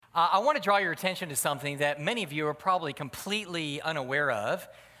I want to draw your attention to something that many of you are probably completely unaware of.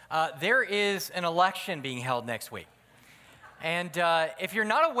 There is an election being held next week. And if you're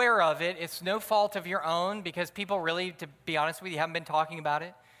not aware of it, it's no fault of your own because people really, to be honest with you, haven't been talking about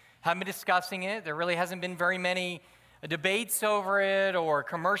it, haven't been discussing it. There really hasn't been very many debates over it or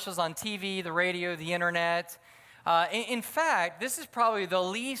commercials on TV, the radio, the internet. In fact, this is probably the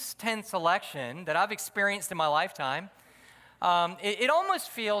least tense election that I've experienced in my lifetime. It almost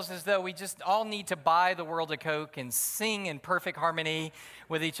feels as though we just all need to buy the world a Coke and sing in perfect harmony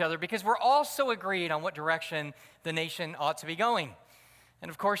with each other because we're all so agreed on what direction the nation ought to be going.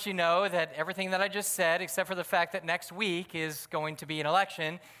 And of course, you know that everything that I just said, except for the fact that next week is going to be an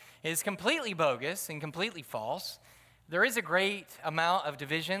election, is completely bogus and completely false. There is a great amount of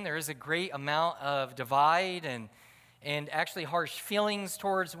division. There is a great amount of divide and actually harsh feelings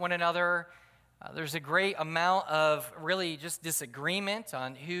towards one another. There's a great amount of really just disagreement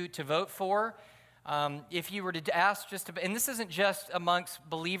on who to vote for. If you were to ask and this isn't just amongst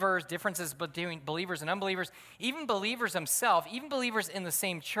believers, differences between believers and unbelievers, even believers themselves, even believers in the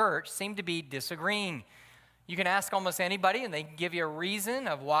same church seem to be disagreeing. You can ask almost anybody and they can give you a reason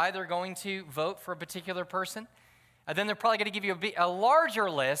of why they're going to vote for a particular person. And then they're probably going to give you a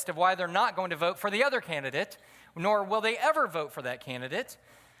larger list of why they're not going to vote for the other candidate, nor will they ever vote for that candidate.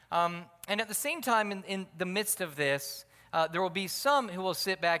 And at the same time, in the midst of this, there will be some who will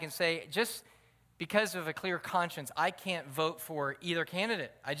sit back and say, just because of a clear conscience, I can't vote for either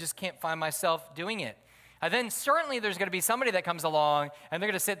candidate. I just can't find myself doing it. And then certainly there's going to be somebody that comes along, and they're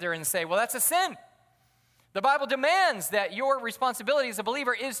going to sit there and say, well, that's a sin. The Bible demands that your responsibility as a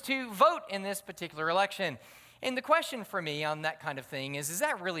believer is to vote in this particular election. And the question for me on that kind of thing is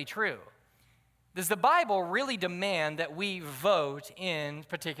that really true? Does the Bible really demand that we vote in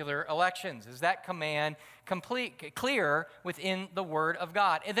particular elections? Is that command clear within the Word of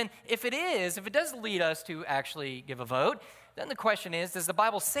God? And then if it does lead us to actually give a vote, then the question is, does the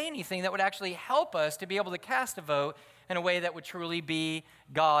Bible say anything that would actually help us to be able to cast a vote in a way that would truly be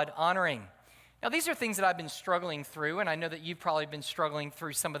God-honoring? Now, these are things that I've been struggling through, and I know that you've probably been struggling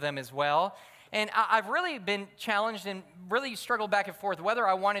through some of them as well. And I've really been challenged and really struggled back and forth whether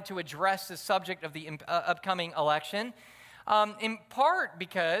I wanted to address the subject of the upcoming election, in part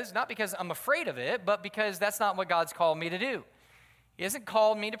because, not because I'm afraid of it, but because that's not what God's called me to do. He hasn't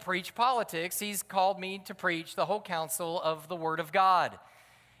called me to preach politics. He's called me to preach the whole counsel of the Word of God.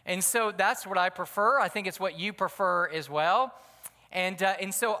 And so that's what I prefer. I think it's what you prefer as well. And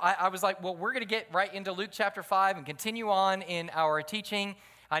so I was like, well, we're going to get right into Luke chapter 5 and continue on in our teaching.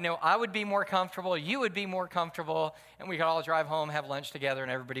 I know I would be more comfortable, you would be more comfortable, and we could all drive home, have lunch together,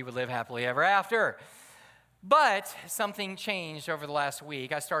 and everybody would live happily ever after. But something changed over the last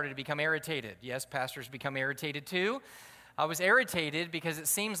week. I started to become irritated. Yes, pastors become irritated too. I was irritated because it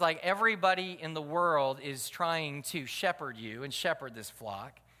seems like everybody in the world is trying to shepherd you and shepherd this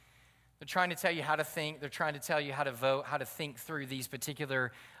flock. They're trying to tell you how to think. They're trying to tell you how to vote, how to think through these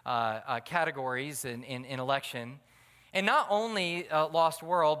particular categories in election. And not only lost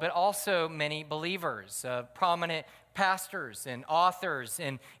world, but also many believers, prominent pastors and authors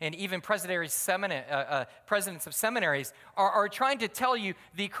and even presidents of seminaries are trying to tell you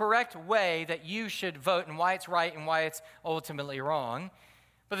the correct way that you should vote and why it's right and why it's ultimately wrong.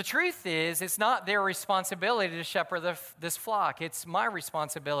 But the truth is, it's not their responsibility to shepherd this flock. It's my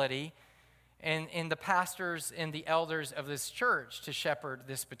responsibility and the pastors and the elders of this church to shepherd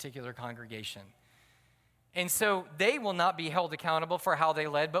this particular congregation. And so they will not be held accountable for how they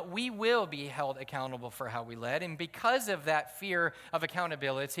led, but we will be held accountable for how we led. And because of that fear of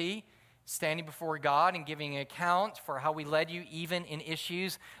accountability, standing before God and giving an account for how we led you, even in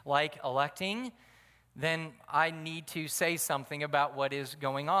issues like electing, then I need to say something about what is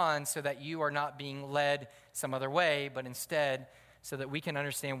going on so that you are not being led some other way, but instead so that we can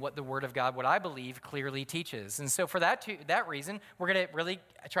understand what the Word of God, what I believe, clearly teaches. And so for that reason, we're going to really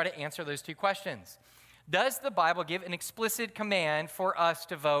try to answer those two questions. Does the Bible give an explicit command for us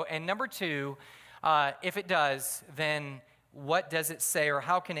to vote? And number two, if it does, then what does it say, or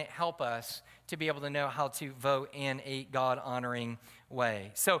how can it help us to be able to know how to vote in a God-honoring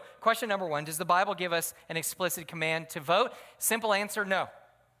way? So question number one, does the Bible give us an explicit command to vote? Simple answer, no.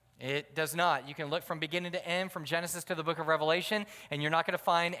 It does not. You can look from beginning to end, from Genesis to the book of Revelation, and you're not going to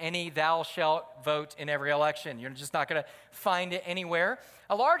find any thou shalt vote in every election. You're just not going to find it anywhere.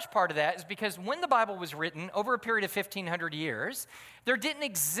 A large part of that is because when the Bible was written, over a period of 1,500 years, there didn't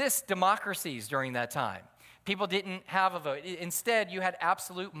exist democracies during that time. People didn't have a vote. Instead, you had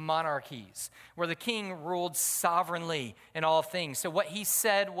absolute monarchies where the king ruled sovereignly in all things. So what he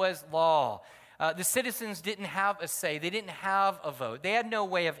said was law. The citizens didn't have a say. They didn't have a vote. They had no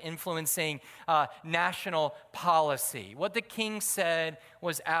way of influencing national policy. What the king said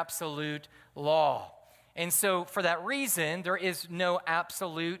was absolute law. And so for that reason, there is no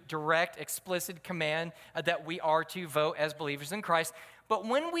absolute, direct, explicit command that we are to vote as believers in Christ. But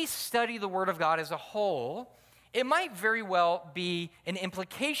when we study the Word of God as a whole, it might very well be an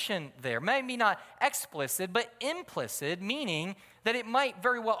implication there. Maybe not explicit, but implicit, meaning that it might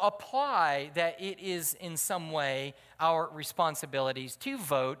very well apply that it is in some way our responsibilities to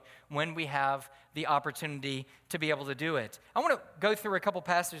vote when we have the opportunity to be able to do it. I want to go through a couple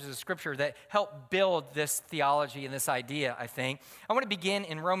passages of Scripture that help build this theology and this idea, I think. I want to begin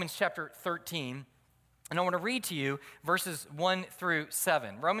in Romans chapter 13. And I want to read to you verses 1 through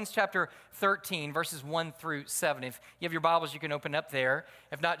 7. Romans chapter 13, verses 1 through 7. If you have your Bibles, you can open up there.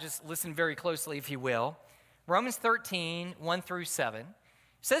 If not, just listen very closely, if you will. Romans 13, 1 through 7. It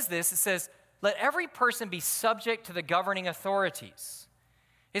says this, it says, "Let every person be subject to the governing authorities."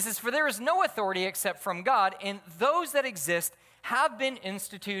 It says, "For there is no authority except from God, and those that exist have been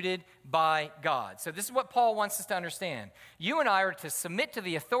instituted by God." So this is what Paul wants us to understand. You and I are to submit to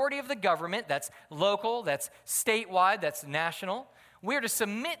the authority of the government. That's local, that's statewide, that's national. We're to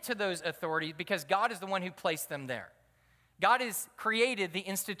submit to those authorities because God is the one who placed them there. God has created the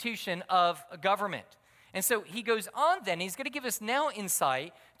institution of a government. And so he goes on then, he's going to give us now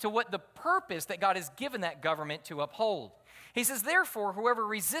insight to what the purpose that God has given that government to uphold. He says, "Therefore, whoever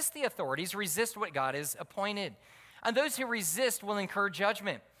resists the authorities resists what God has appointed. And those who resist will incur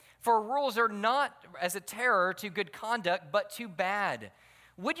judgment. For rules are not as a terror to good conduct, but to bad.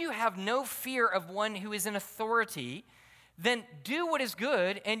 Would you have no fear of one who is in authority? Then do what is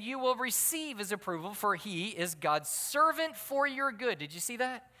good, and you will receive his approval, for he is God's servant for your good." Did you see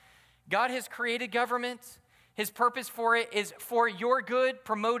that? God has created government. His purpose for it is for your good,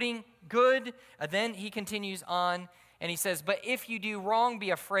 promoting good. And then he continues on. And he says, "But if you do wrong, be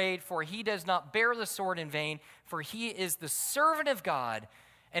afraid, for he does not bear the sword in vain, for he is the servant of God,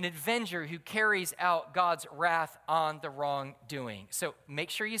 an avenger who carries out God's wrath on the wrongdoing." So make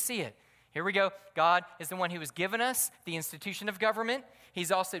sure you see it. Here we go. God is the one who has given us the institution of government.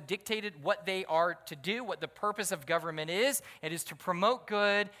 He's also dictated what they are to do, what the purpose of government is. It is to promote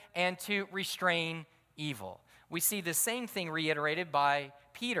good and to restrain evil. We see the same thing reiterated by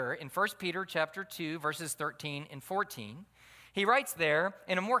Peter in 1 Peter chapter 2, verses 13 and 14. He writes there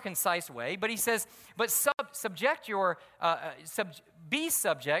in a more concise way, but he says, "But be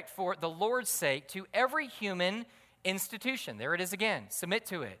subject for the Lord's sake to every human institution." There it is again. Submit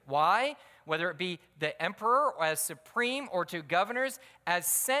to it. Why? Whether it be the emperor or as supreme or to governors as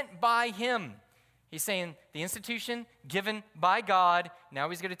sent by him. He's saying the institution given by God. Now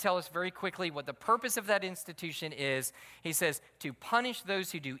he's going to tell us very quickly what the purpose of that institution is. He says to punish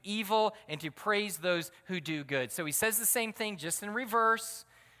those who do evil and to praise those who do good. So he says the same thing just in reverse.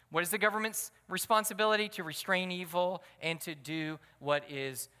 What is the government's responsibility? To restrain evil and to do what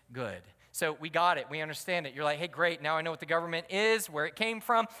is good. So we got it. We understand it. You're like, hey, great. Now I know what the government is, where it came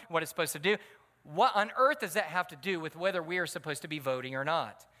from, what it's supposed to do. What on earth does that have to do with whether we are supposed to be voting or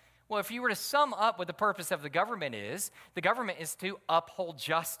not? Well, if you were to sum up what the purpose of the government is to uphold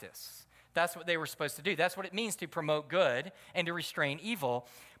justice. That's what they were supposed to do. That's what it means to promote good and to restrain evil.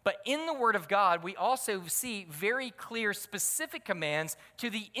 But in the Word of God, we also see very clear, specific commands to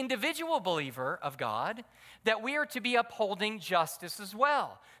the individual believer of God that we are to be upholding justice as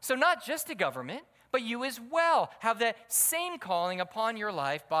well. So not just the government, but you as well have that same calling upon your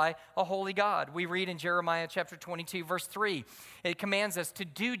life by a holy God. We read in Jeremiah chapter 22, verse 3, it commands us to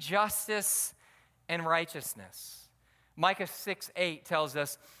do justice and righteousness. Micah 6:8 tells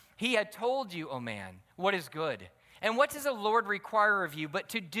us, "He had told you, O man, what is good. And what does the Lord require of you but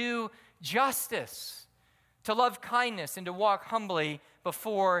to do justice, to love kindness, and to walk humbly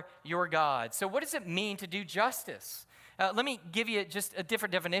before your God?" So what does it mean to do justice? Let me give you just a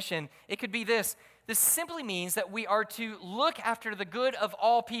different definition. It could be this. This simply means that we are to look after the good of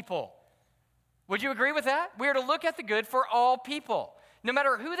all people. Would you agree with that? We are to look at the good for all people. No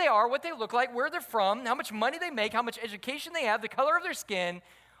matter who they are, what they look like, where they're from, how much money they make, how much education they have, the color of their skin,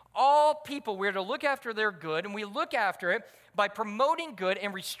 all people, we're to look after their good, and we look after it by promoting good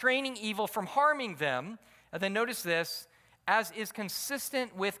and restraining evil from harming them. And then notice this, as is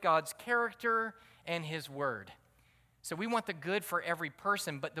consistent with God's character and his word. So we want the good for every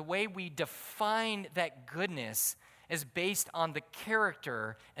person, but the way we define that goodness is based on the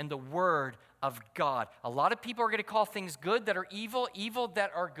character and the word of God. A lot of people are going to call things good that are evil, evil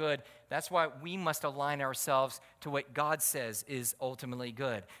that are good. That's why we must align ourselves to what God says is ultimately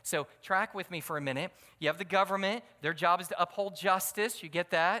good. So track with me for a minute. You have the government. Their job is to uphold justice. You get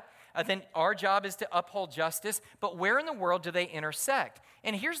that? then our job is to uphold justice. But where in the world do they intersect?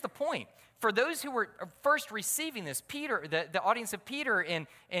 And here's the point. For those who were first receiving this, Peter, the audience of Peter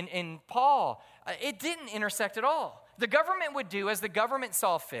and Paul, it didn't intersect at all. The government would do as the government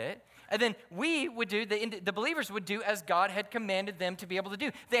saw fit, and then we would do, the believers would do as God had commanded them to be able to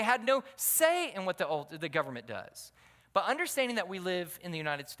do. They had no say in what the government does. But understanding that we live in the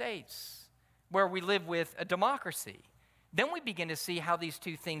United States, where we live with a democracy, then we begin to see how these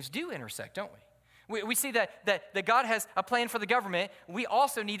two things do intersect, don't we? We see that God has a plan for the government. We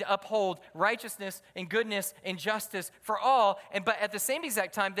also need to uphold righteousness and goodness and justice for all. But at the same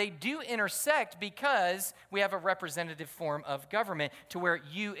exact time, they do intersect because we have a representative form of government to where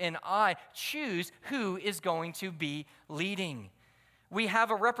you and I choose who is going to be leading. We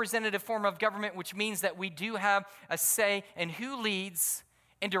have a representative form of government, which means that we do have a say in who leads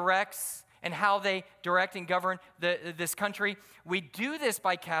and directs and how they direct and govern this country. We do this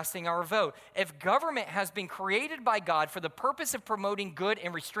by casting our vote. If government has been created by God for the purpose of promoting good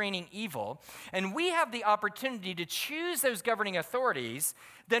and restraining evil, and we have the opportunity to choose those governing authorities,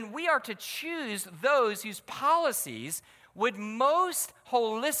 then we are to choose those whose policies would most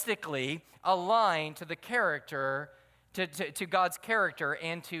holistically align to the character, to God's character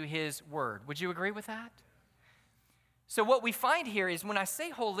and to His word. Would you agree with that? So what we find here is when I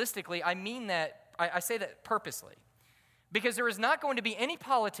say holistically, I mean that, I say that purposely. Because there is not going to be any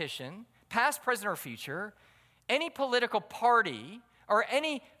politician, past, present, or future, any political party, or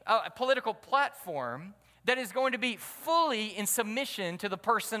any political platform that is going to be fully in submission to the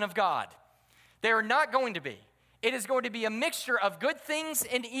person of God. They are not going to be. It is going to be a mixture of good things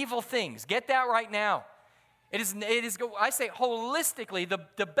and evil things. Get that right now. It is, I say holistically,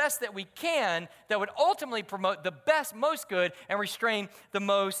 the best that we can that would ultimately promote the best, most good, and restrain the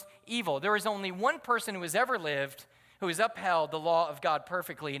most evil. There is only one person who has ever lived who has upheld the law of God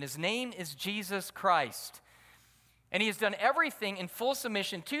perfectly, and his name is Jesus Christ. And he has done everything in full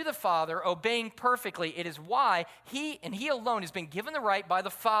submission to the Father, obeying perfectly. It is why he and he alone has been given the right by the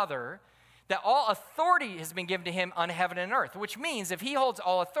Father that all authority has been given to him on heaven and earth, which means if he holds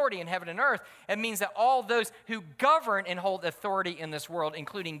all authority in heaven and earth, it means that all those who govern and hold authority in this world,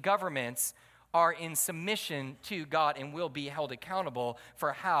 including governments, are in submission to God and will be held accountable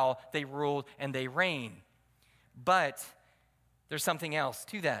for how they rule and they reign. But there's something else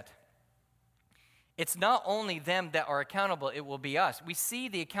to that. It's not only them that are accountable, it will be us. We see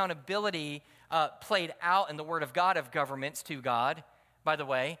the accountability played out in the Word of God of governments to God. By the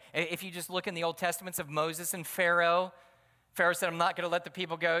way, if you just look in the Old Testaments of Moses and Pharaoh, Pharaoh said, I'm not going to let the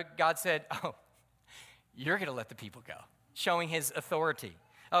people go. God said, oh, you're going to let the people go, showing his authority.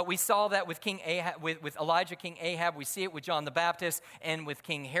 We saw that with King Ahab, with Elijah, King Ahab. We see it with John the Baptist and with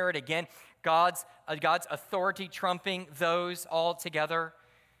King Herod. Again, God's authority trumping those all together.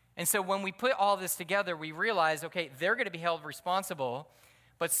 And so when we put all this together, we realize, okay, they're going to be held responsible,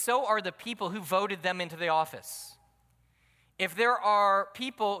 but so are the people who voted them into the office. If there are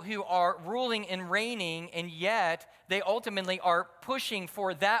people who are ruling and reigning, and yet they ultimately are pushing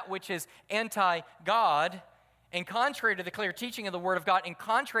for that which is anti-God and contrary to the clear teaching of the Word of God and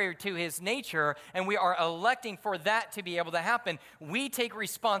contrary to His nature, and we are electing for that to be able to happen, we take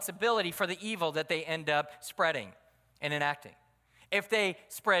responsibility for the evil that they end up spreading and enacting. If they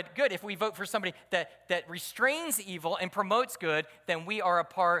spread good, if we vote for somebody that restrains evil and promotes good, then we are a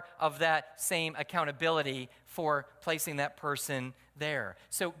part of that same accountability for placing that person there.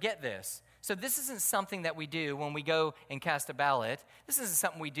 So get this. So this isn't something that we do when we go and cast a ballot. This isn't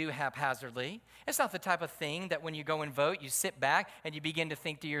something we do haphazardly. It's not the type of thing that when you go and vote, you sit back and you begin to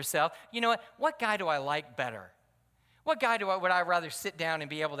think to yourself, you know what guy do I like better? What guy would I rather sit down and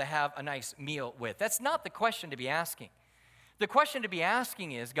be able to have a nice meal with? That's not the question to be asking. The question to be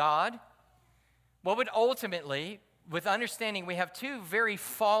asking is, God, what would ultimately, with understanding we have two very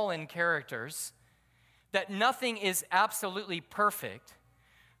fallen characters, that nothing is absolutely perfect,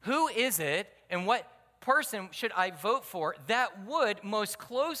 who is it and what person should I vote for that would most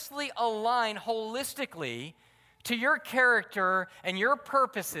closely align holistically to your character and your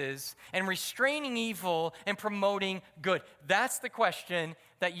purposes and restraining evil and promoting good? That's the question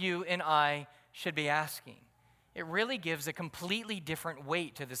that you and I should be asking. It really gives a completely different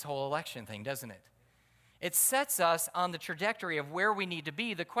weight to this whole election thing, doesn't it? It sets us on the trajectory of where we need to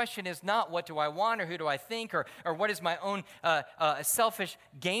be. The question is not what do I want or who do I think or what is my own selfish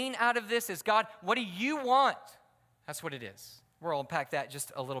gain out of this. Is God, what do you want? That's what it is. We'll unpack that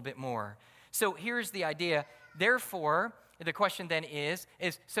just a little bit more. So here's the idea. Therefore, the question then is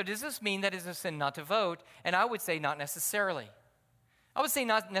so does this mean that it's a sin not to vote? And I would say not necessarily. I would say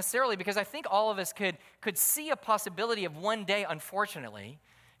not necessarily because I think all of us could see a possibility of one day, unfortunately,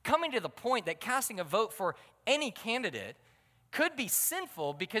 coming to the point that casting a vote for any candidate could be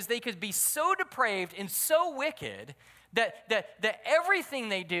sinful because they could be so depraved and so wicked that everything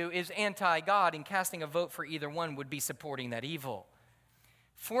they do is anti-God, and casting a vote for either one would be supporting that evil.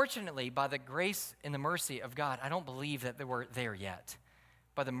 Fortunately, by the grace and the mercy of God, I don't believe that we're there yet.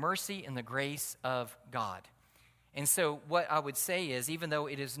 By the mercy and the grace of God. And so what I would say is, even though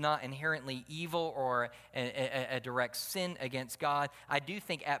it is not inherently evil or a direct sin against God, I do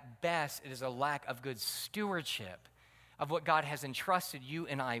think at best it is a lack of good stewardship of what God has entrusted you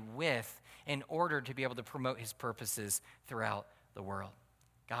and I with in order to be able to promote his purposes throughout the world.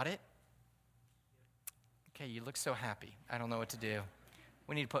 Got it? Okay, you look so happy. I don't know what to do.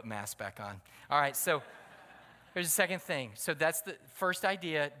 We need to put masks back on. All right, so here's the second thing. So that's the first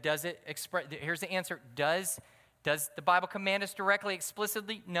idea. Does it express? Here's the answer. Does the Bible command us directly,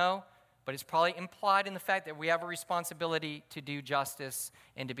 explicitly? No, but it's probably implied in the fact that we have a responsibility to do justice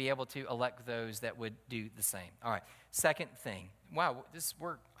and to be able to elect those that would do the same. All right, second thing. Wow,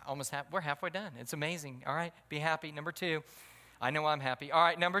 we're halfway done. It's amazing. All right, be happy. Number 2. I know I'm happy. All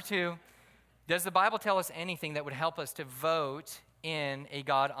right, number 2. Does the Bible tell us anything that would help us to vote in a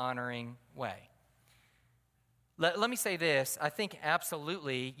God-honoring way? Let me say this. I think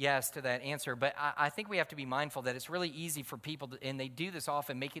absolutely yes to that answer, but I think we have to be mindful that it's really easy for people, and they do this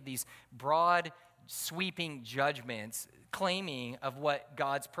often, making these broad, sweeping judgments, claiming of what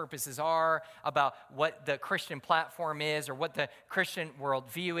God's purposes are, about what the Christian platform is, or what the Christian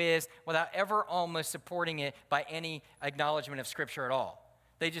worldview is, without ever almost supporting it by any acknowledgement of Scripture at all.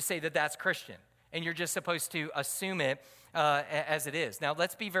 They just say that that's Christian, and you're just supposed to assume it as it is. Now,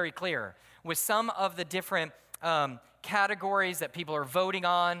 let's be very clear. With some of the different categories that people are voting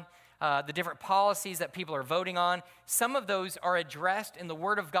on, the different policies that people are voting on, some of those are addressed in the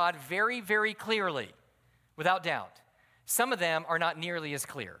Word of God very, very clearly, without doubt. Some of them are not nearly as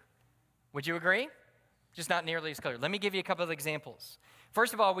clear. Would you agree? Just not nearly as clear. Let me give you a couple of examples.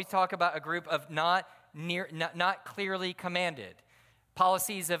 First of all, we talk about a group of not clearly commanded.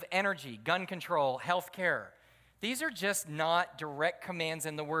 Policies of energy, gun control, health care. These are just not direct commands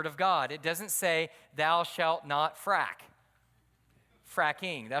in the Word of God. It doesn't say, thou shalt not fracking,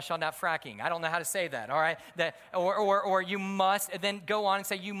 thou shalt not fracking. I don't know how to say that, all right? Or you must, and then go on and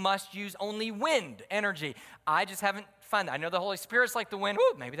say you must use only wind energy. I just haven't found that. I know the Holy Spirit's like the wind.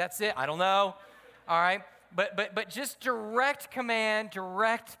 Woo, maybe that's it. I don't know, all right? But just direct command,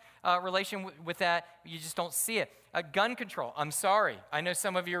 direct relation with that, you just don't see it. Gun control, I'm sorry. I know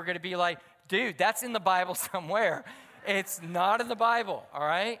some of you are going to be like, dude, that's in the Bible somewhere. It's not in the Bible, all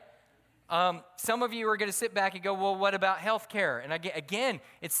right? Some of you are going to sit back and go, well, what about health care? And again,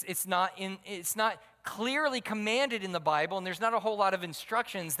 it's not clearly commanded in the Bible, and there's not a whole lot of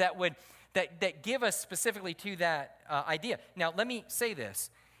instructions that give us specifically to that idea. Now, let me say this.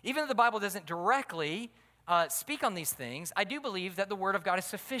 Even though the Bible doesn't directly speak on these things, I do believe that the Word of God is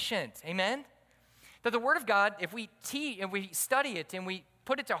sufficient. Amen? That the Word of God, if we study it and we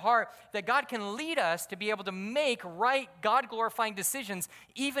put it to heart, that God can lead us to be able to make right, God-glorifying decisions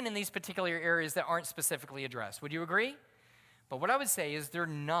even in these particular areas that aren't specifically addressed. Would you agree? But what I would say is they're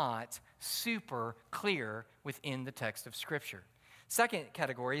not super clear within the text of Scripture. Second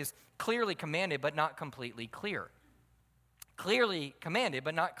category is clearly commanded but not completely clear. Clearly commanded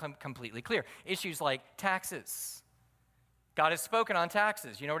but not completely clear. Issues like taxes. God has spoken on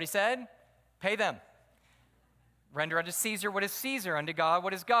taxes. You know what he said? Pay them. Render unto Caesar what is Caesar, unto God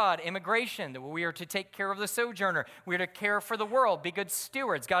what is God. Immigration, that we are to take care of the sojourner. We are to care for the world, be good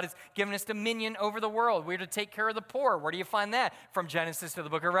stewards. God has given us dominion over the world. We are to take care of the poor. Where do you find that? From Genesis to the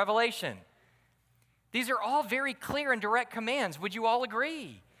book of Revelation. These are all very clear and direct commands. Would you all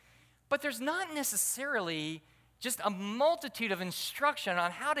agree? But there's not necessarily just a multitude of instruction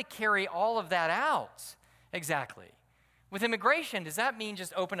on how to carry all of that out exactly. With immigration, does that mean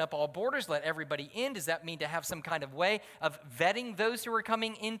just open up all borders, let everybody in? Does that mean to have some kind of way of vetting those who are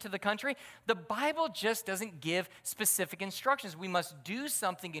coming into the country? The Bible just doesn't give specific instructions. We must do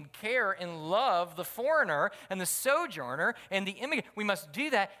something and care and love the foreigner and the sojourner and the immigrant. We must do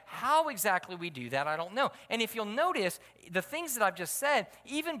that. How exactly we do that, I don't know. And if you'll notice, the things that I've just said,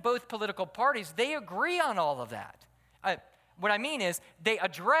 even both political parties, they agree on all of that. What I mean is they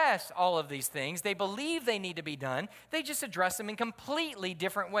address all of these things. They believe they need to be done. They just address them in completely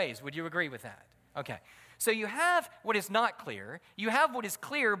different ways. Would you agree with that? Okay. So you have what is not clear. You have what is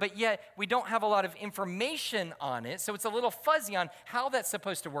clear, but yet we don't have a lot of information on it. So it's a little fuzzy on how that's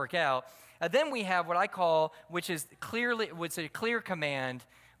supposed to work out. Then we have what I call, which is a clear command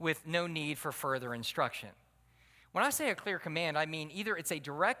with no need for further instruction. When I say a clear command, I mean either it's a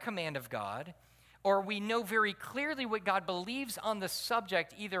direct command of God, or we know very clearly what God believes on the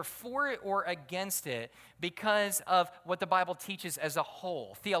subject, either for it or against it, because of what the Bible teaches as a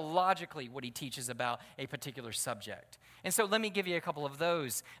whole, theologically, what he teaches about a particular subject. And so let me give you a couple of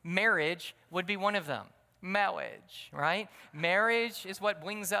those. Marriage would be one of them. Marriage, right? Marriage is what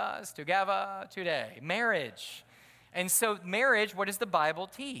brings us together today. Marriage. And so marriage, what does the Bible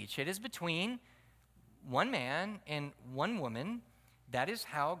teach? It is between one man and one woman. That is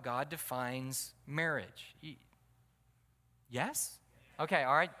how God defines marriage. Yes? Okay,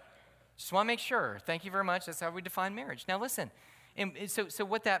 all right. Just want to make sure. Thank you very much. That's how we define marriage. Now listen, and so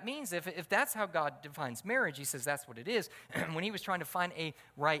what that means, if that's how God defines marriage, he says that's what it is. When he was trying to find a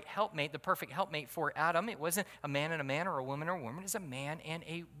right helpmate, the perfect helpmate for Adam, it wasn't a man and a man or a woman or a woman. It was a man and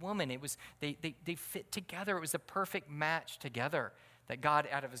a woman. It was they fit together. It was a perfect match together that God,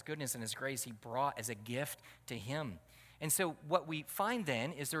 out of his goodness and his grace, he brought as a gift to him. And so what we find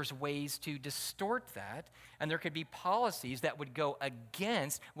then is there's ways to distort that, and there could be policies that would go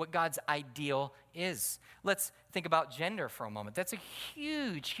against what God's ideal is. Let's think about gender for a moment. That's a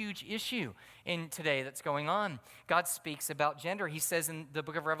huge, huge issue in today that's going on. God speaks about gender. He says in the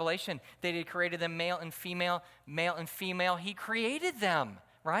book of Revelation that he created them male and female. He created them,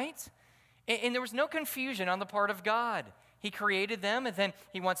 right? And there was no confusion on the part of God. He created them, and then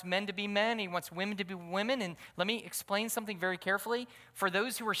he wants men to be men, he wants women to be women. And let me explain something very carefully. For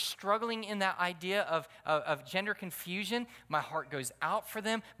those who are struggling in that idea of gender confusion, my heart goes out for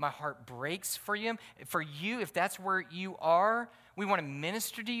them. My heart breaks for you. For you, if that's where you are, we want to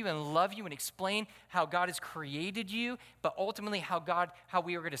minister to you and love you and explain how God has created you, but ultimately how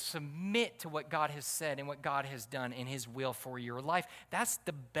we are going to submit to what God has said and what God has done in his will for your life. That's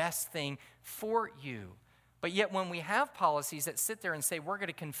the best thing for you. But yet when we have policies that sit there and say we're going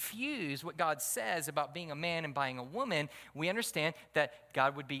to confuse what God says about being a man and being a woman, we understand that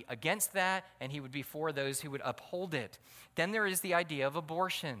God would be against that and he would be for those who would uphold it. Then there is the idea of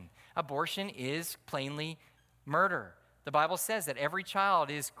abortion. Abortion is plainly murder. The Bible says that every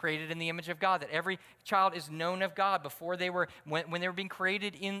child is created in the image of God, that every child is known of God before when they were being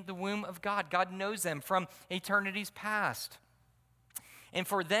created in the womb of God. God knows them from eternity's past. And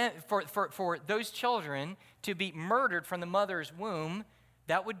for those children to be murdered from the mother's womb,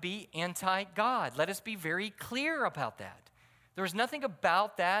 that would be anti-God. Let us be very clear about that. There's nothing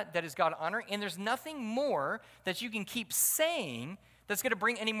about that is God honoring, and there's nothing more that you can keep saying that's going to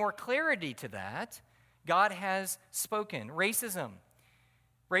bring any more clarity to that. God has spoken. Racism.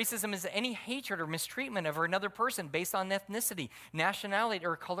 Racism is any hatred or mistreatment of another person based on ethnicity, nationality,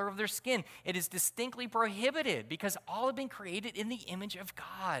 or color of their skin. It is distinctly prohibited because all have been created in the image of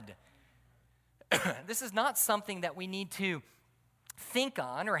God. This is not something that we need to think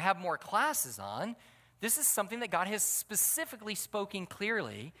on or have more classes on. This is something that God has specifically spoken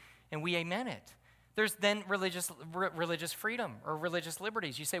clearly, and we amen it. There's then religious freedom or religious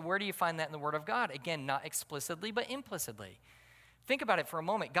liberties. You say, where do you find that in the Word of God? Again, not explicitly, but implicitly. Think about it for a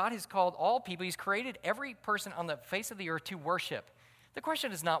moment. God has called all people. He's created every person on the face of the earth to worship. The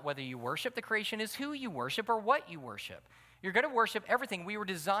question is not whether you worship. The creation is who you worship or what you worship. You're going to worship everything. We were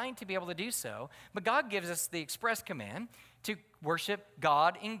designed to be able to do so, but God gives us the express command to worship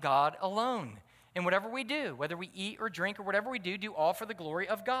God and God alone. And whatever we do, whether we eat or drink or whatever we do all for the glory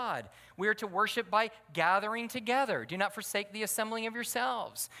of God. We are to worship by gathering together. Do not forsake the assembling of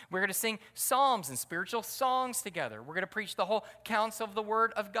yourselves. We're going to sing psalms and spiritual songs together. We're going to preach the whole counsel of the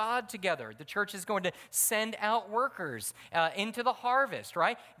word of God together. The church is going to send out workers into the harvest,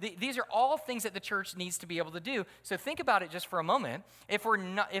 right? These are all things that the church needs to be able to do. So think about it just for a moment. If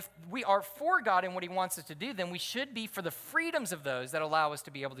we are for God and what he wants us to do, then we should be for the freedoms of those that allow us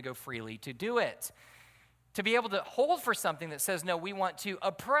to be able to go freely to do it. To be able to hold for something that says, no, we want to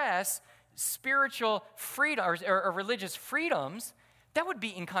oppress spiritual freedom or religious freedoms, that would be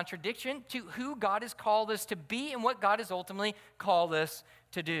in contradiction to who God has called us to be and what God has ultimately called us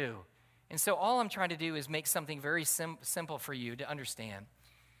to do. And so all I'm trying to do is make something very simple for you to understand.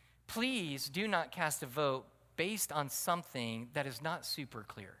 Please do not cast a vote based on something that is not super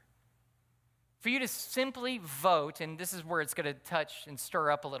clear. For you to simply vote, and this is where it's going to touch and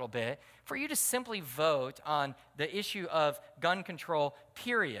stir up a little bit, for you to simply vote on the issue of gun control,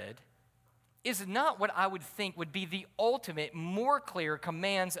 period, is not what I would think would be the ultimate, more clear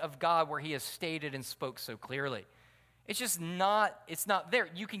commands of God where he has stated and spoke so clearly. It's just not, it's not there.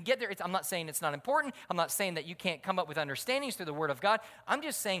 You can get there. I'm not saying it's not important. I'm not saying that you can't come up with understandings through the Word of God. I'm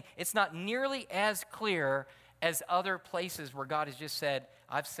just saying it's not nearly as clear as other places where God has just said,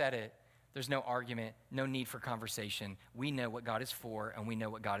 I've said it. There's no argument, no need for conversation. We know what God is for and we know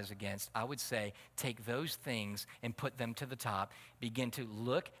what God is against. I would say take those things and put them to the top. Begin to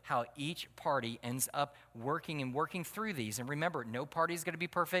look how each party ends up working through these. And remember, no party is going to be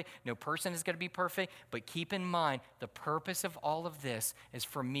perfect. No person is going to be perfect. But keep in mind, the purpose of all of this is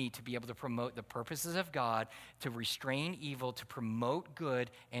for me to be able to promote the purposes of God, to restrain evil, to promote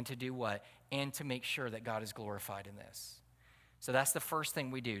good, and to do what? And to make sure that God is glorified in this. So that's the first thing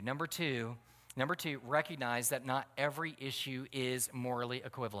we do. Number two, recognize that not every issue is morally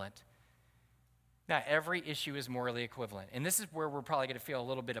equivalent. Not every issue is morally equivalent. And this is where we're probably going to feel a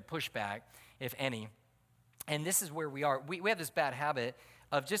little bit of pushback, if any. And this is where we are. We have this bad habit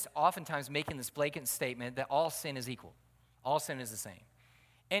of just oftentimes making this blatant statement that all sin is equal. All sin is the same.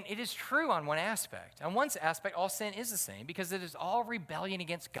 And it is true on one aspect. On one aspect, all sin is the same because it is all rebellion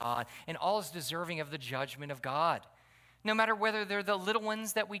against God and all is deserving of the judgment of God. No matter whether they're the little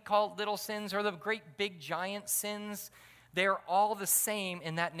ones that we call little sins or the great big giant sins, they are all the same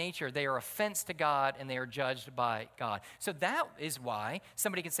in that nature. They are offense to God and they are judged by God. So that is why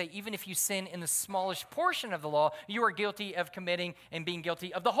somebody can say, even if you sin in the smallest portion of the law, you are guilty of committing and being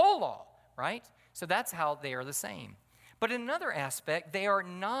guilty of the whole law, right? So that's how they are the same. But in another aspect, they are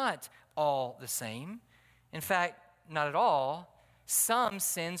not all the same. In fact, not at all. Some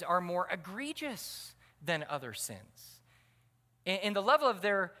sins are more egregious than other sins. And the level of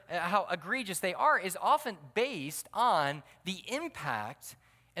how egregious they are is often based on the impact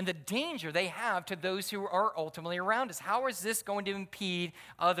and the danger they have to those who are ultimately around us. How is this going to impede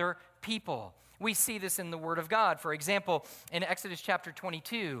other people? We see this in the Word of God. For example, in Exodus chapter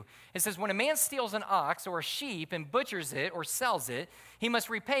 22, it says, when a man steals an ox or a sheep and butchers it or sells it, he must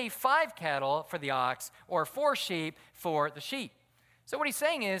repay 5 cattle for the ox or 4 sheep for the sheep. So what he's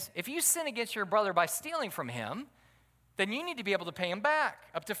saying is, if you sin against your brother by stealing from him, then you need to be able to pay him back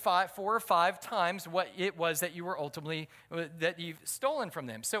up to 4 or 5 times what it was that you were ultimately, that you've stolen from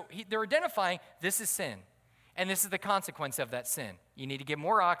them. So they're identifying this is sin, and this is the consequence of that sin. You need to give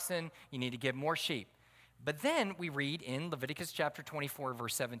more oxen, you need to give more sheep. But then we read in Leviticus chapter 24,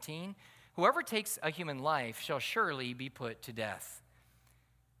 verse 17, whoever takes a human life shall surely be put to death.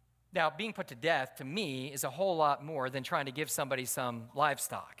 Now, being put to death, to me, is a whole lot more than trying to give somebody some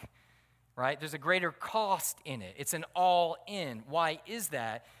livestock. Right? There's a greater cost in it. It's an all-in. Why is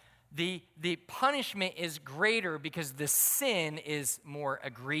that? The punishment is greater because the sin is more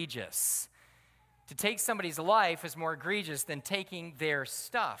egregious. To take somebody's life is more egregious than taking their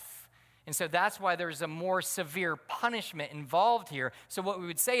stuff. And so that's why there's a more severe punishment involved here. So what we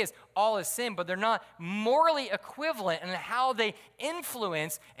would say is all is sin, but they're not morally equivalent in how they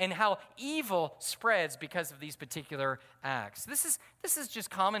influence and how evil spreads because of these particular acts. This is just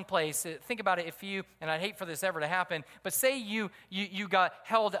commonplace. Think about it if you, and I'd hate for this ever to happen, but say you got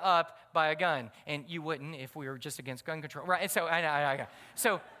held up by a gun, and you wouldn't if we were just against gun control. Right, and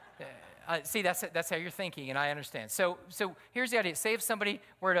so see, that's how you're thinking, and I understand. So here's the idea. Say if somebody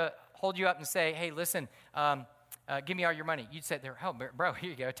were to hold you up and say, hey, listen, give me all your money. You'd say, oh, bro,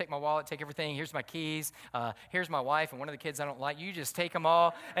 here you go. Take my wallet, take everything. Here's my keys. Here's my wife and one of the kids I don't like. You just take them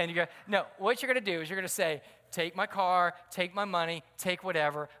all. And you go, no, what you're going to do is you're going to say, take my car, take my money, take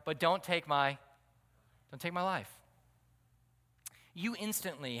whatever, but don't take my life. You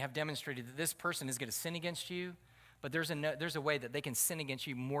instantly have demonstrated that this person is going to sin against you, but there's a way that they can sin against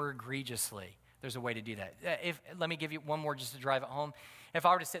you more egregiously. There's a way to do that. Let me give you one more just to drive it home. If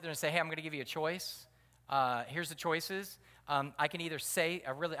I were to sit there and say, hey, I'm going to give you a choice. Here's the choices. I can either say,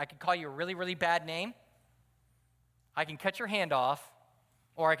 I can call you a really, really bad name. I can cut your hand off,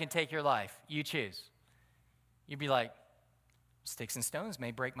 or I can take your life. You choose. You'd be like, sticks and stones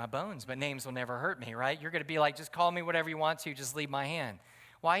may break my bones, but names will never hurt me, right? You're going to be like, just call me whatever you want to, just leave my hand.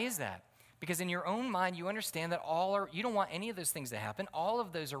 Why is that? Because in your own mind, you understand that you don't want any of those things to happen. All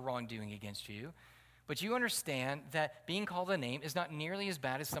of those are wrongdoing against you. But you understand that being called a name is not nearly as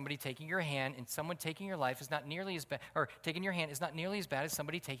bad as somebody taking your hand, and someone taking your life is not nearly as bad, or taking your hand is not nearly as bad as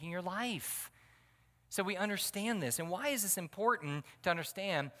somebody taking your life. So we understand this. And why is this important to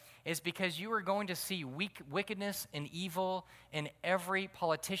understand? Is because you are going to see wickedness and evil in every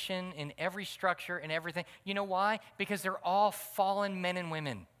politician, in every structure, in everything. You know why? Because they're all fallen men and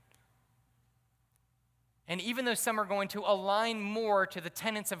women. And even though some are going to align more to the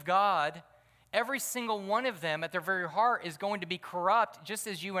tenets of God, every single one of them at their very heart is going to be corrupt, just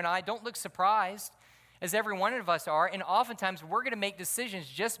as you and I. Don't look surprised, as every one of us are. And oftentimes we're going to make decisions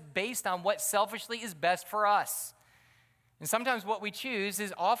just based on what selfishly is best for us. And sometimes what we choose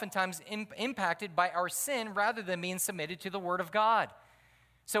is oftentimes impacted by our sin rather than being submitted to the Word of God.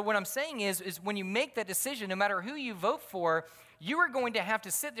 So what I'm saying is when you make that decision, no matter who you vote for, you are going to have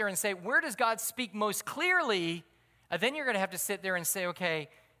to sit there and say, where does God speak most clearly? And then you're going to have to sit there and say, okay,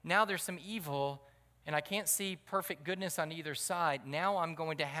 now there's some evil, and I can't see perfect goodness on either side. Now I'm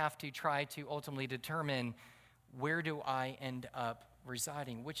going to have to try to ultimately determine, where do I end up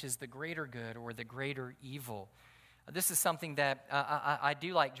residing? Which is the greater good or the greater evil? This is something that I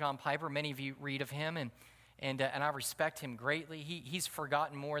do like John Piper. Many of you read of him, and I respect him greatly. He's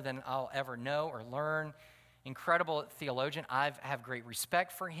forgotten more than I'll ever know or learn. Incredible theologian. I have great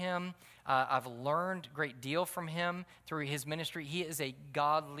respect for him. I've learned a great deal from him through his ministry. He is a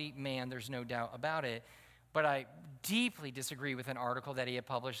godly man, there's no doubt about it. But I deeply disagree with an article that he had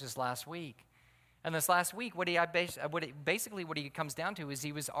published this last week. And this last week, what he comes down to is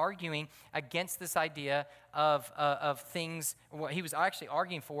he was arguing against this idea of things. Well, he was actually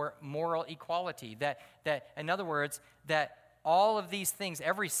arguing for moral equality. That in other words, that all of these things,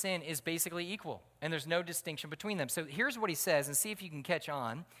 every sin is basically equal, and there's no distinction between them. So here's what he says, and see if you can catch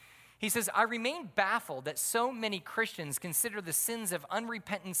on. He says, I remain baffled that so many Christians consider the sins of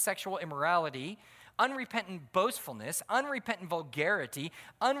unrepentant sexual immorality, unrepentant boastfulness, unrepentant vulgarity,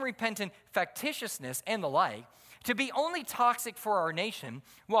 unrepentant factitiousness, and the like, to be only toxic for our nation,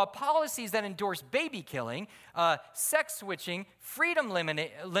 while policies that endorse baby killing, sex switching, freedom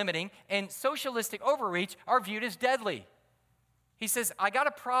limiting, and socialistic overreach are viewed as deadly. He says, I got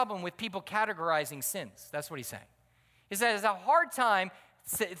a problem with people categorizing sins. That's what he's saying. He says, it's a hard time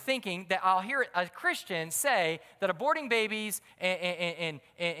thinking that I'll hear a Christian say that aborting babies and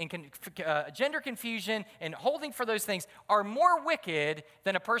gender confusion and holding for those things are more wicked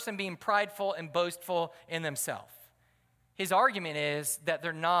than a person being prideful and boastful in themselves. His argument is that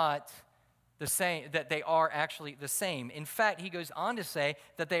they're not the same, that they are actually the same. In fact, he goes on to say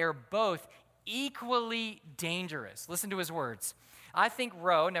that they are both equally dangerous. Listen to his words. I think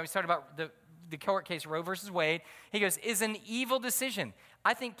Roe, now he's talking about the court case Roe versus Wade, he goes, is an evil decision.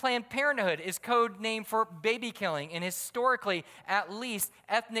 I think Planned Parenthood is code name for baby killing and historically, at least,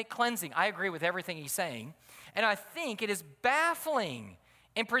 ethnic cleansing. I agree with everything he's saying. And I think it is baffling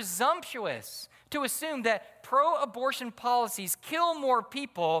and presumptuous to assume that pro-abortion policies kill more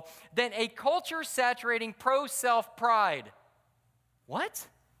people than a culture saturating pro-self pride. What?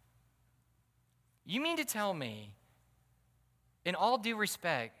 You mean to tell me, in all due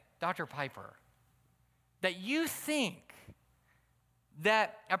respect, Dr. Piper, that you think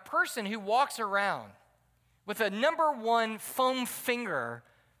that a person who walks around with a number one foam finger,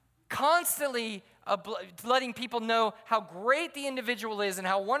 constantly letting people know how great the individual is and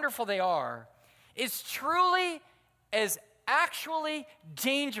how wonderful they are, is truly as actually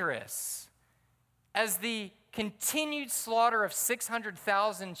dangerous as the continued slaughter of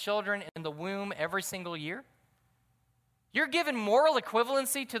 600,000 children in the womb every single year? You're given moral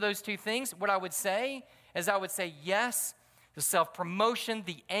equivalency to those two things. What I would say is yes, the self-promotion,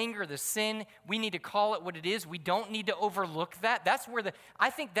 the anger, the sin, we need to call it what it is. We don't need to overlook that. I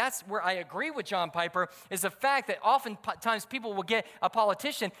think that's where I agree with John Piper, is the fact that oftentimes people will get a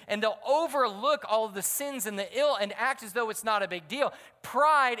politician and they'll overlook all of the sins and the ill and act as though it's not a big deal.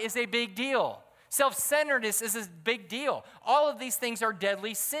 Pride is a big deal. Self-centeredness is a big deal. All of these things are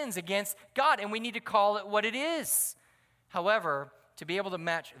deadly sins against God, and we need to call it what it is. However, to be able to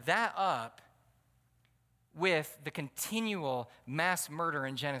match that up with the continual mass murder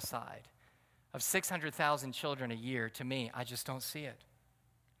and genocide of 600,000 children a year, to me, I just don't see it.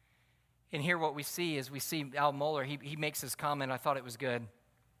 And here what we see is Al Mohler, he makes this comment, I thought it was good.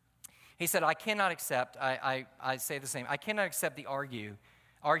 He said, I cannot accept, I say the same, I cannot accept the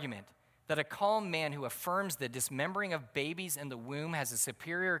argument that a calm man who affirms the dismembering of babies in the womb has a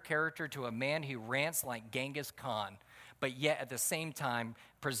superior character to a man who rants like Genghis Khan, but yet at the same time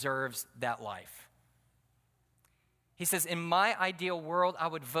preserves that life. He says, in my ideal world, I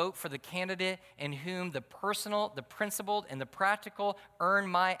would vote for the candidate in whom the personal, the principled, and the practical earn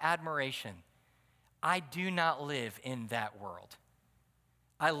my admiration. I do not live in that world.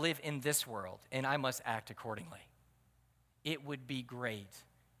 I live in this world, and I must act accordingly. It would be great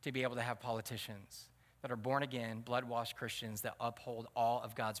to be able to have politicians that are born again, blood-washed Christians that uphold all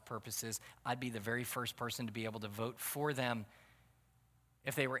of God's purposes. I'd be the very first person to be able to vote for them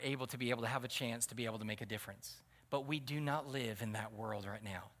if they were able to be able to have a chance to be able to make a difference. But we do not live in that world right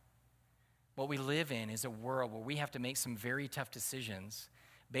now. What we live in is a world where we have to make some very tough decisions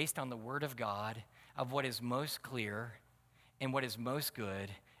based on the Word of God of what is most clear and what is most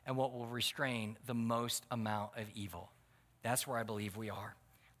good and what will restrain the most amount of evil. That's where I believe we are.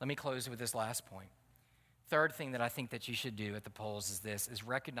 Let me close with this last point. Third thing that I think that you should do at the polls is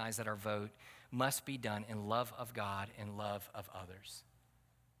recognize that our vote must be done in love of God and love of others.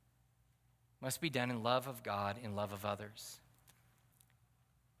 Must be done in love of God and love of others.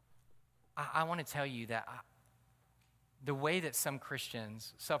 I want to tell you that the way that some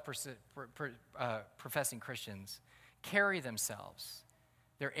Christians, professing Christians, carry themselves,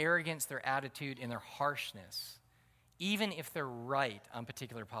 their arrogance, their attitude, and their harshness, even if they're right on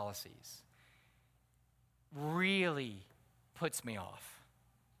particular policies, really puts me off.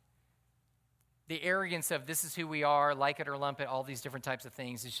 The arrogance of this is who we are, like it or lump it, all these different types of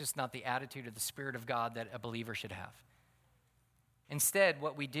things, is just not the attitude of the Spirit of God that a believer should have. Instead,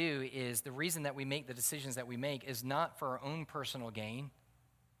 what we do is the reason that we make the decisions that we make is not for our own personal gain.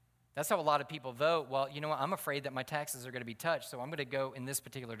 That's how a lot of people vote. Well, you know what? I'm afraid that my taxes are going to be touched, so I'm going to go in this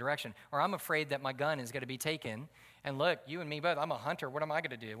particular direction. Or I'm afraid that my gun is going to be taken. And look, you and me both, I'm a hunter. What am I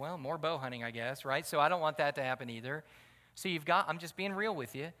going to do? Well, more bow hunting, I guess, right? So I don't want that to happen either. So I'm just being real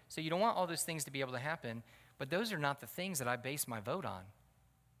with you. So you don't want all those things to be able to happen. But those are not the things that I base my vote on.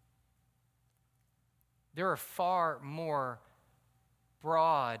 There are far more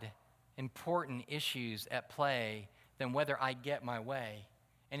broad, important issues at play than whether I get my way.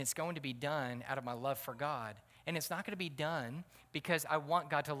 And it's going to be done out of my love for God. And it's not going to be done because I want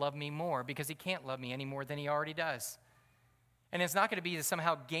God to love me more, because he can't love me any more than he already does. And it's not going to be to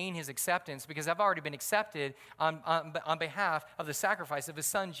somehow gain his acceptance, because I've already been accepted on behalf of the sacrifice of his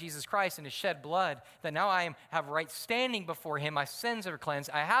son, Jesus Christ, and his shed blood, that now I have right standing before him. My sins are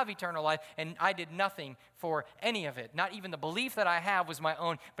cleansed. I have eternal life, and I did nothing for any of it. Not even the belief that I have was my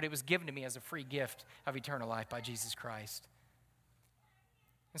own, but it was given to me as a free gift of eternal life by Jesus Christ.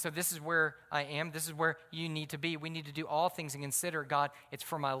 And so this is where I am. This is where you need to be. We need to do all things and consider, God, it's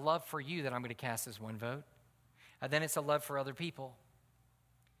for my love for you that I'm going to cast this one vote. And then it's a love for other people.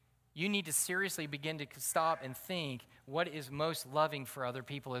 You need to seriously begin to stop and think what is most loving for other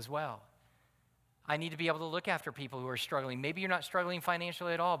people as well. I need to be able to look after people who are struggling. Maybe you're not struggling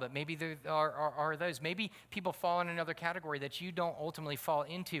financially at all, but maybe there are those. Maybe people fall in another category that you don't ultimately fall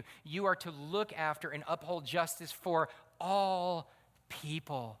into. You are to look after and uphold justice for all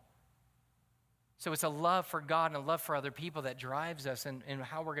people. So it's a love for God and a love for other people that drives us in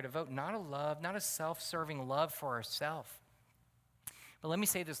how we're going to vote. Not a self-serving love for ourselves. But let me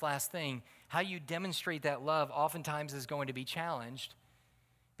say this last thing. How you demonstrate that love oftentimes is going to be challenged.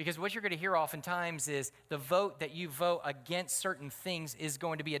 Because what you're going to hear oftentimes is the vote that you vote against certain things is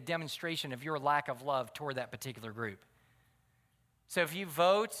going to be a demonstration of your lack of love toward that particular group. So if you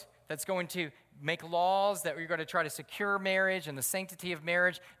vote that's going to make laws that you're going to try to secure marriage and the sanctity of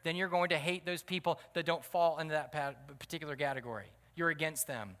marriage, then you're going to hate those people that don't fall into that particular category. You're against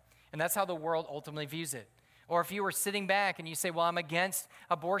them. And that's how the world ultimately views it. Or if you were sitting back and you say, well, I'm against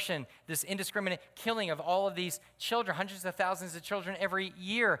abortion, this indiscriminate killing of all of these children, hundreds of thousands of children every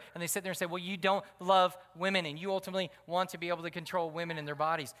year, and they sit there and say, well, you don't love women, and you ultimately want to be able to control women and their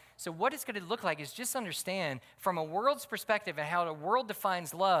bodies. So what it's going to look like is just understand from a world's perspective and how the world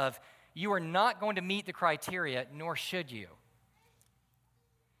defines love, you are not going to meet the criteria, nor should you.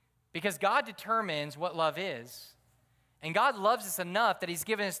 Because God determines what love is, and God loves us enough that he's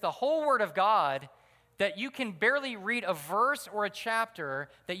given us the whole Word of God that you can barely read a verse or a chapter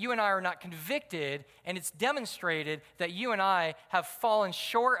that you and I are not convicted, and it's demonstrated that you and I have fallen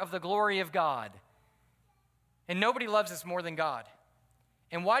short of the glory of God. And nobody loves us more than God.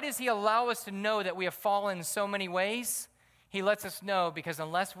 And why does he allow us to know that we have fallen in so many ways? He lets us know because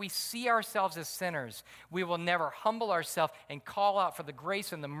unless we see ourselves as sinners, we will never humble ourselves and call out for the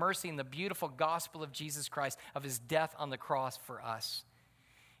grace and the mercy and the beautiful gospel of Jesus Christ, of his death on the cross for us.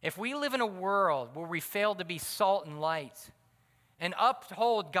 If we live in a world where we fail to be salt and light and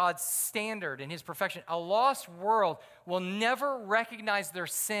uphold God's standard and his perfection, a lost world will never recognize their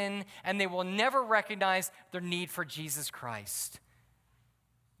sin, and they will never recognize their need for Jesus Christ.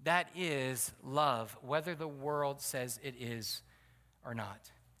 That is love, whether the world says it is or not.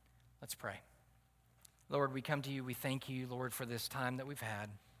 Let's pray. Lord, we come to you. We thank you, Lord, for this time that we've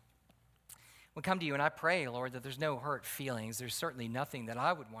had. We come to you, and I pray, Lord, that there's no hurt feelings. There's certainly nothing that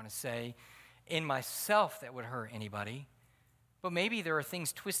I would want to say in myself that would hurt anybody. But maybe there are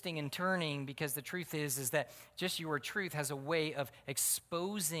things twisting and turning, because the truth is that just your truth has a way of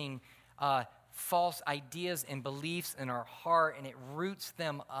exposing false ideas and beliefs in our heart, and it roots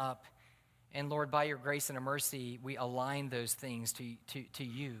them up. And Lord, by your grace and mercy, we align those things to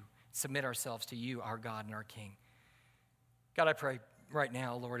you, submit ourselves to you, our God and our King. God, I pray right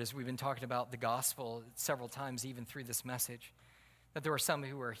now, Lord, as we've been talking about the gospel several times, even through this message, that there are some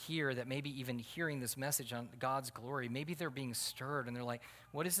who are here that maybe even hearing this message on God's glory, maybe they're being stirred and they're like,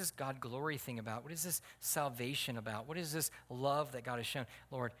 what is this God glory thing about? What is this salvation about? What is this love that God has shown?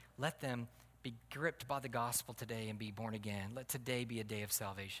 Lord, let them be gripped by the gospel today and be born again. Let today be a day of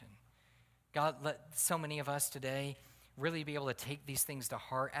salvation. God, let so many of us today, really be able to take these things to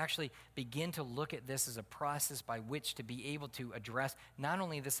heart, actually begin to look at this as a process by which to be able to address not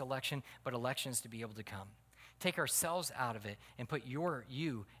only this election, but elections to be able to come. Take ourselves out of it and put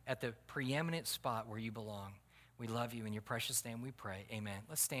you at the preeminent spot where you belong. We love you. In your precious name we pray. Amen.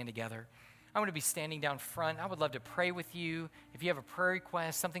 Let's stand together. I'm going to be standing down front. I would love to pray with you. If you have a prayer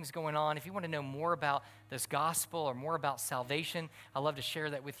request, something's going on, if you want to know more about this gospel or more about salvation, I'd love to share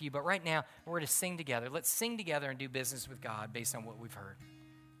that with you. But right now, we're going to sing together. Let's sing together and do business with God based on what we've heard.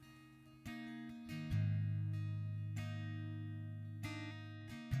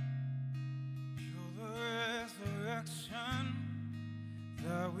 You're the resurrection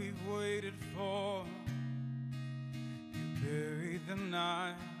that we've waited for. You buried the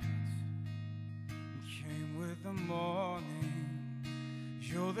night, came with the morning.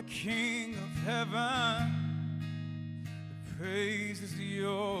 You're the King of heaven. The praise is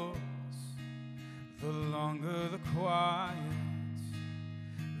yours. The longer the quiet,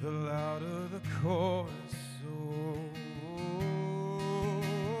 the louder the chorus. Oh, oh,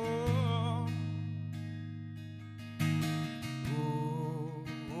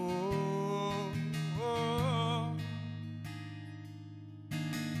 oh, oh.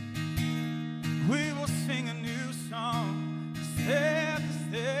 We will sing a new song, step is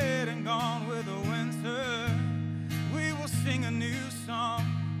dead and gone with the winter. We will sing a new song,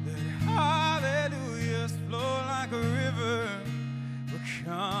 let hallelujahs flow like a river. We're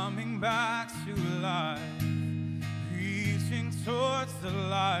coming back to life, reaching towards the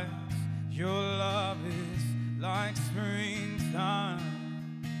light. Your love is like springtime.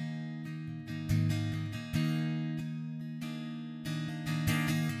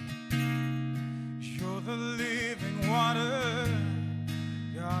 You're the living water,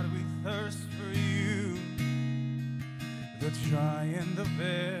 God, we thirst for you. The dry and the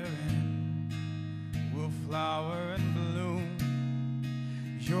barren will flower and bloom.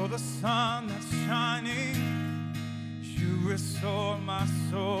 You're the sun that's shining, you restore my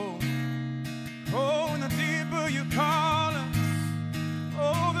soul. Oh, and the deeper you call us,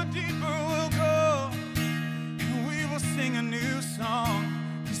 oh, the deeper we'll go. And we will sing a new song.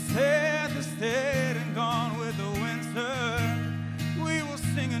 You said this dead and gone with the winter. We will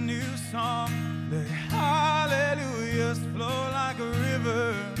sing a new song. Let hallelujahs flow like a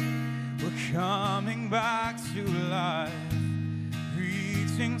river. We're coming back to life,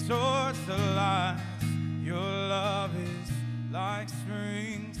 reaching towards the light. Your love is like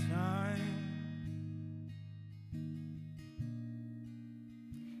springtime.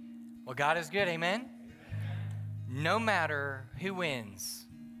 Well, God is good, amen? No matter who wins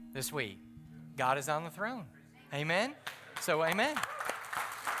this week, God is on the throne, amen? So, amen.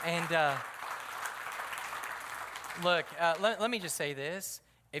 And look, let me just say this.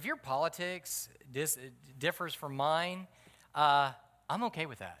 If your politics differs from mine, I'm okay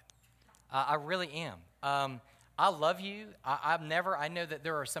with that. I really am. I love you. I know that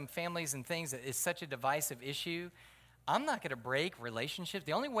there are some families and things that is such a divisive issue. I'm not going to break relationships.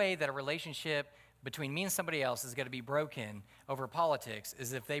 The only way that a relationship between me and somebody else is going to be broken over politics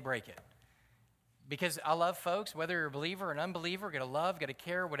is if they break it. Because I love folks, whether you're a believer or an unbeliever, going to love, going to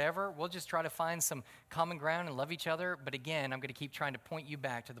care, whatever. We'll just try to find some common ground and love each other. But again, I'm going to keep trying to point you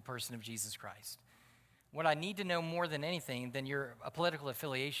back to the person of Jesus Christ. What I need to know more than anything than your political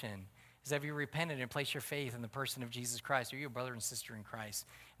affiliation is have you repented and placed your faith in the person of Jesus Christ? Are you a brother and sister in Christ?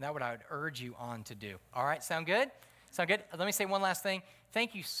 And that's what I would urge you on to do. All right, sound good? Sound good? Let me say one last thing.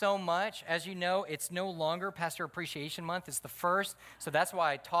 Thank you so much. As you know, it's no longer Pastor Appreciation Month. It's the first, so that's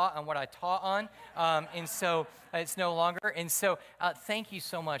why I taught on what I taught on, and so it's no longer. And so thank you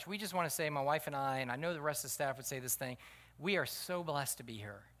so much. We just want to say, my wife and I know the rest of the staff would say this thing, we are so blessed to be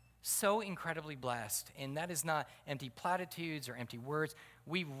here. So incredibly blessed, and that is not empty platitudes or empty words.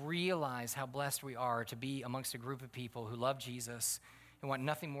 We realize how blessed we are to be amongst a group of people who love Jesus and want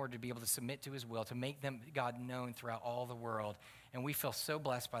nothing more to be able to submit to his will, to make them God known throughout all the world. And we feel so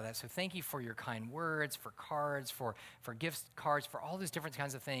blessed by that. So thank you for your kind words, for cards, for gift cards, for all those different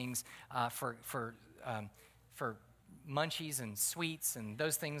kinds of things, for munchies and sweets and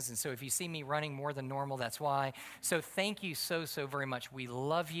those things. And so if you see me running more than normal, that's why. So thank you so very much. We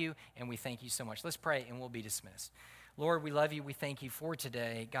love you, and we thank you so much. Let's pray, and we'll be dismissed. Lord, we love you. We thank you for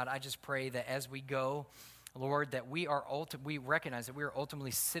today. God, I just pray that as we go, Lord, that we recognize that we are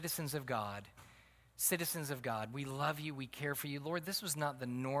ultimately citizens of God. Citizens of God. We love you. We care for you. Lord, this was not the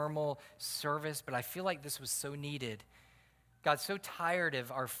normal service, but I feel like this was so needed. God, so tired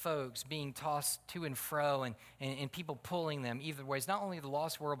of our folks being tossed to and fro and people pulling them either ways, not only the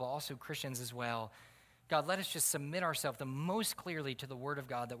lost world, but also Christians as well. God, let us just submit ourselves the most clearly to the word of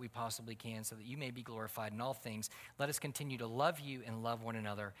God that we possibly can so that you may be glorified in all things. Let us continue to love you and love one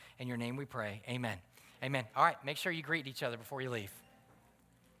another. In your name we pray. Amen. Amen. All right, make sure you greet each other before you leave.